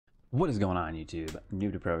What is going on, YouTube?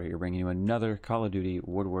 NEWBtoPRO here, bringing you another Call of Duty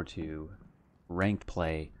World War II ranked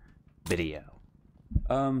play video.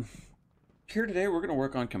 Here today we're going to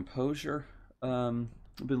work on composure. I've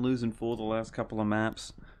been losing full the last couple of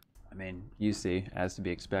maps. I mean, you see, as to be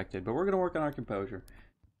expected. But we're going to work on our composure.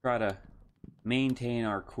 Try to maintain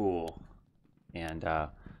our cool. And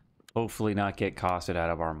hopefully not get costed out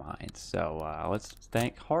of our minds. So let's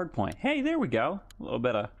thank Hardpoint. Hey, there we go. A little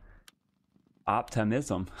bit of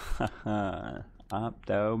optimism.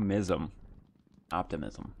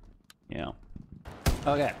 Optimism. Yeah.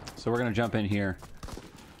 Okay, so we're gonna jump in here.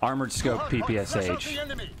 Armored scope PPSH.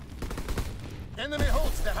 Enemy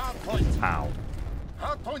holds the hard point. Ow.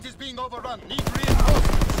 Hard point is being overrun. Need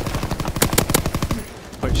reinforcements.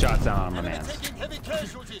 Put shots down on my man.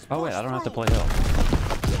 Oh wait, I don't have to play hill.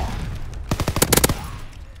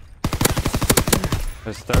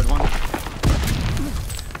 There's the third one.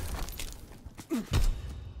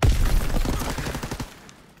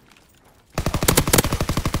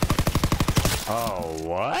 Oh,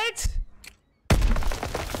 what?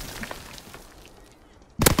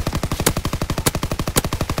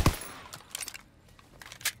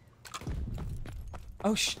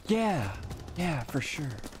 Oh, yeah. Yeah, for sure.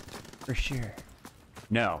 For sure.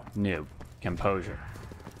 No, noob. Composure.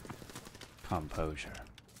 Composure.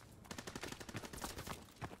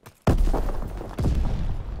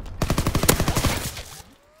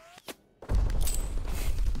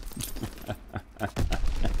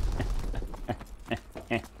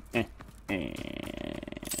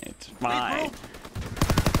 It's fine.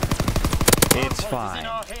 It's fine.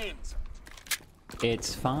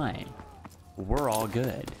 It's fine. We're all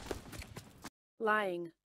good.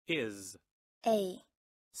 Lying is a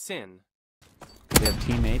sin. We have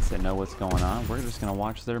teammates that know what's going on. We're just gonna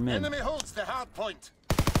watch their mid. Enemy holds the hard point.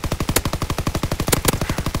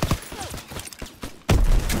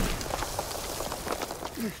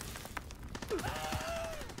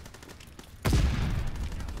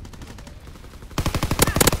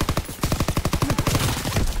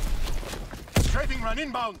 Strafing run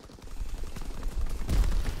inbound.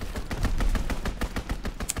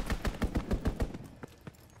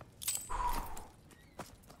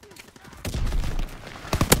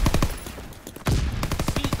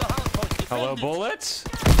 Hello, bullets.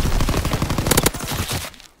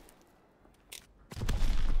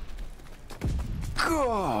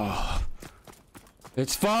 Oh,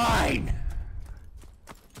 it's fine.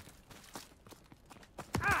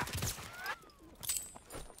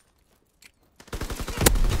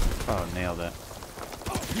 Oh, nailed it.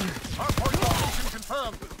 Hardpoint location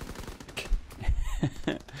confirmed.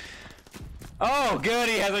 Oh, good.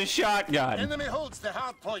 He has a shotgun. Enemy holds the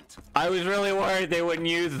hard point. I was really worried they wouldn't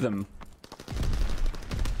use them.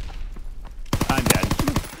 I'm dead.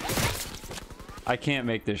 I can't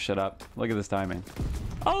make this shit up. Look at this timing.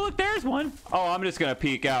 Oh, look, there's one. Oh, I'm just gonna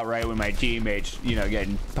peek out right when my teammates, you know,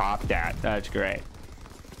 getting popped at. That's great.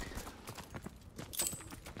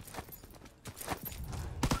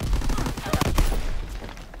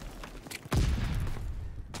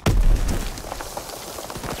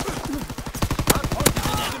 Hardpoint is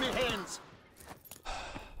in enemy hands.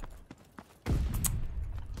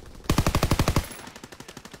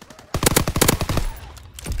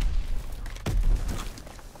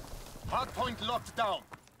 Hardpoint locked down.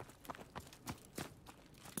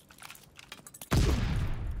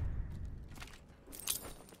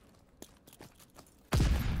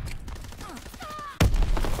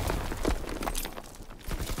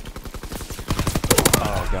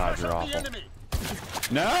 Oh God, you're awful.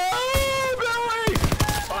 No, Billy!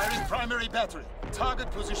 Firing primary battery.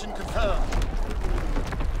 Target position confirmed.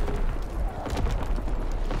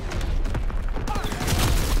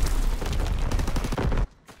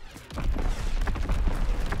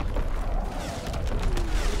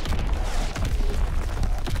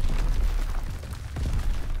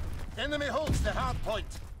 Enemy holds the hard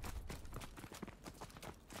point.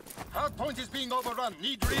 Hard point is being overrun.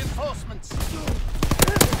 Need reinforcements.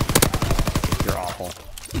 You're awful.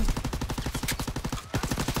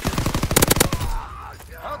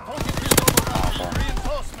 Hard point is being overrun. Need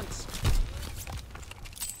reinforcements.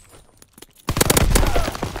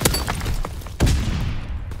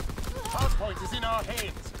 Hard point is in our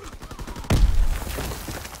hands.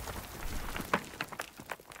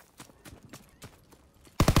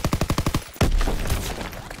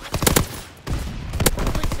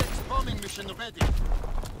 Mission ready.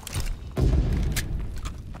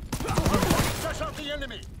 Flash out the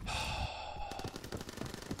enemy.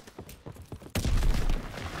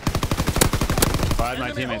 Glad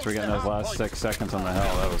my teammates were getting those last 6 seconds on the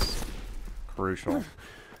hill. That was crucial.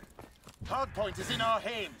 Hardpoint is in our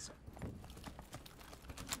hands.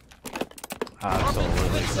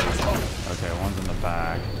 Absolutely. Okay, one's in the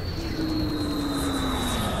back.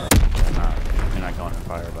 You're not going to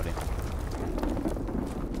fire, buddy.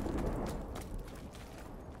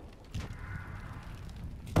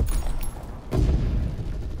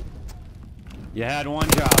 You had one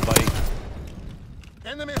job, buddy.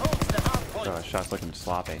 Enemy holds the hard point. Oh, shot's looking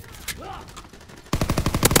sloppy.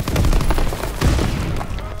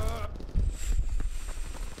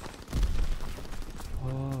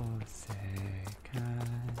 Oh, say, can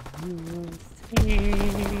you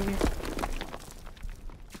see?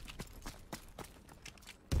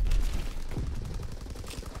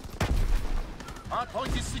 Hard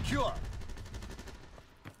point is secure.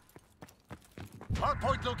 Hard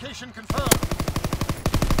point location confirmed.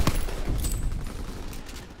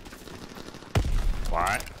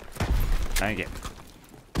 What? Thank you.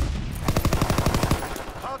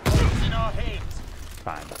 Hard point is in our hands.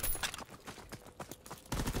 Fine.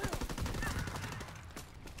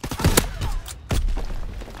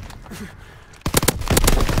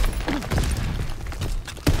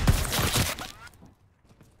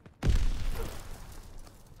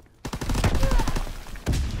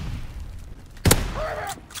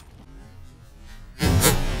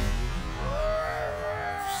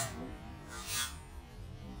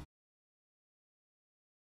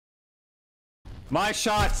 My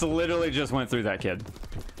shots literally just went through that kid.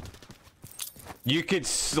 You could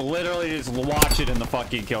literally just watch it in the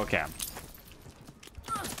fucking kill cam.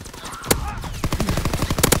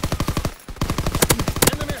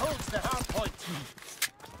 Enemy holds the hard point.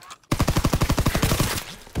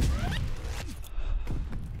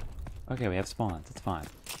 Okay, we have spawns. It's fine.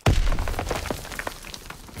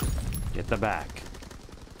 Get the back.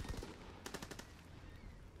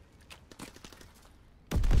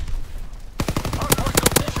 Hard point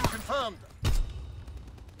location confirmed.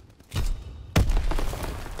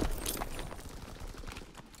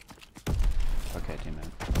 Okay,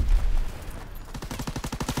 teammate.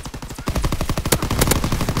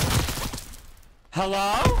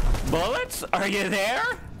 Hello? Bullets? Are you there?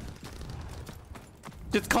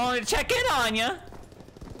 Just calling to check in on you.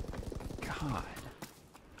 God.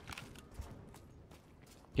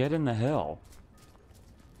 Get in the hill.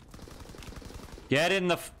 Get in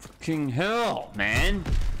the fucking hill, man.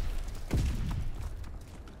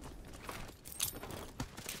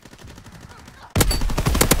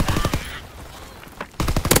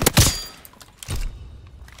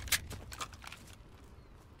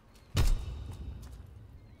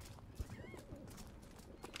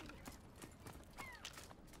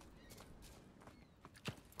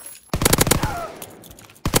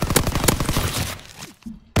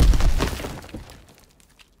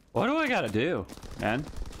 What do I gotta do, man?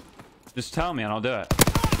 Just tell me and I'll do it.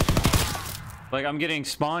 Like, I'm getting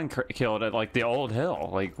spawn killed at, like, the old hill.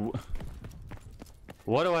 Like,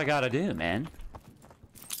 what do I gotta do, man?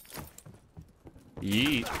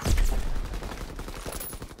 Yeet.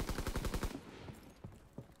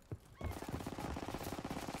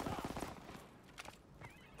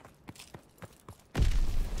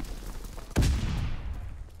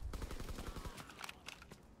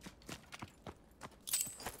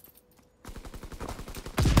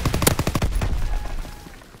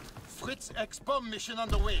 Fritz X-bomb mission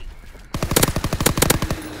underway.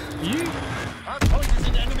 Yeet. Hard point is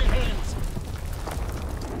in enemy hands.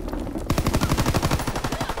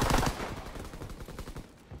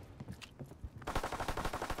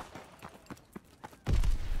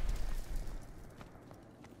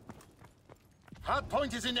 Hard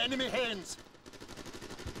point is in enemy hands.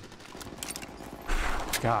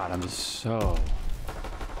 God, I'm just so...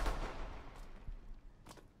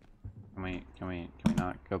 Can we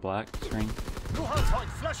not go black screen? New hard point,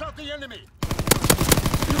 flush out the enemy.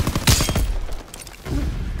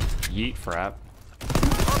 Yeet frap.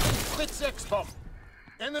 Target Fritz X-bomb.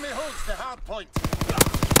 Enemy holds the hard point.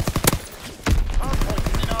 Hard point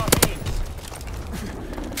is in our hands.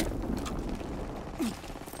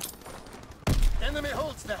 Enemy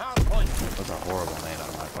holds the hard point. That's a horrible nade out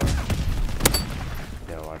of my part.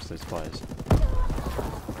 Yeah, watch these plays.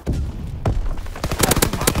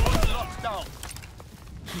 Hard point locked down.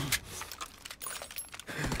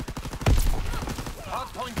 Hard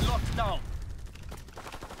point locked down.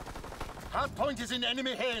 Hard point is in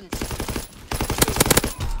enemy hands.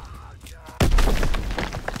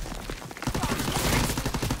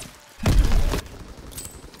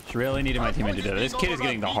 Just really needed my teammate to do it. This kid is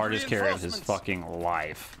getting the hardest carry of his fucking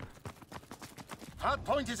life. Hard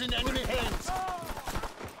point is in enemy hands. Hard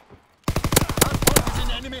point is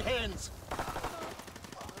in enemy hands.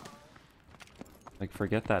 Like,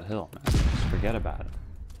 forget that hill, man. Just forget about it.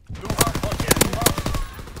 New hard point. New hard.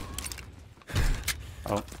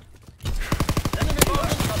 Oh. Enemy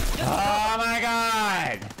marines have get Oh my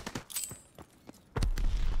god!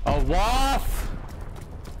 A waff!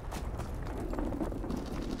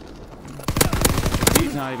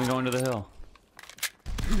 He's not even going to the hill.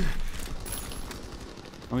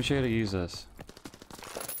 Let me show you how to use this.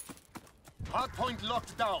 hard point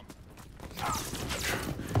locked down.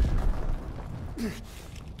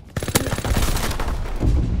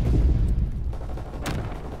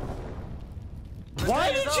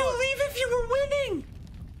 Why did you leave if you were winning?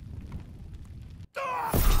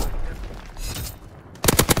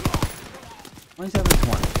 $27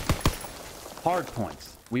 points. Hard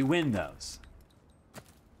points. We win those.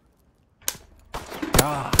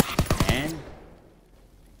 God, man.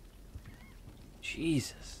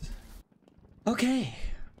 Jesus. Okay.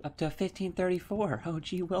 Up to 1534. Oh,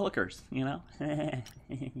 gee willikers, you know?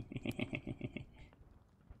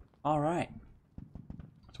 Alright.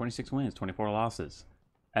 26 wins, 24 losses.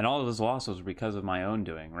 And all of those losses were because of my own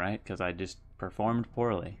doing, right? Because I just performed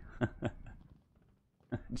poorly.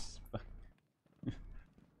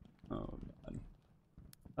 Oh, God.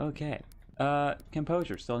 Okay.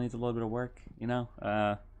 Composure still needs a little bit of work, you know?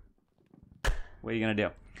 What are you gonna do?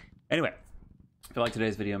 Anyway, if you like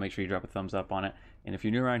today's video, make sure you drop a thumbs up on it. And if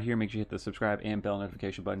you're new around here, make sure you hit the subscribe and bell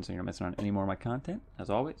notification button so you're not missing on any more of my content.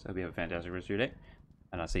 As always, I hope you have a fantastic rest of your day.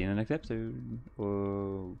 And I'll see you in the next episode.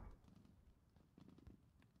 Whoa.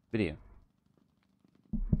 Video.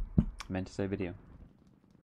 I meant to say video.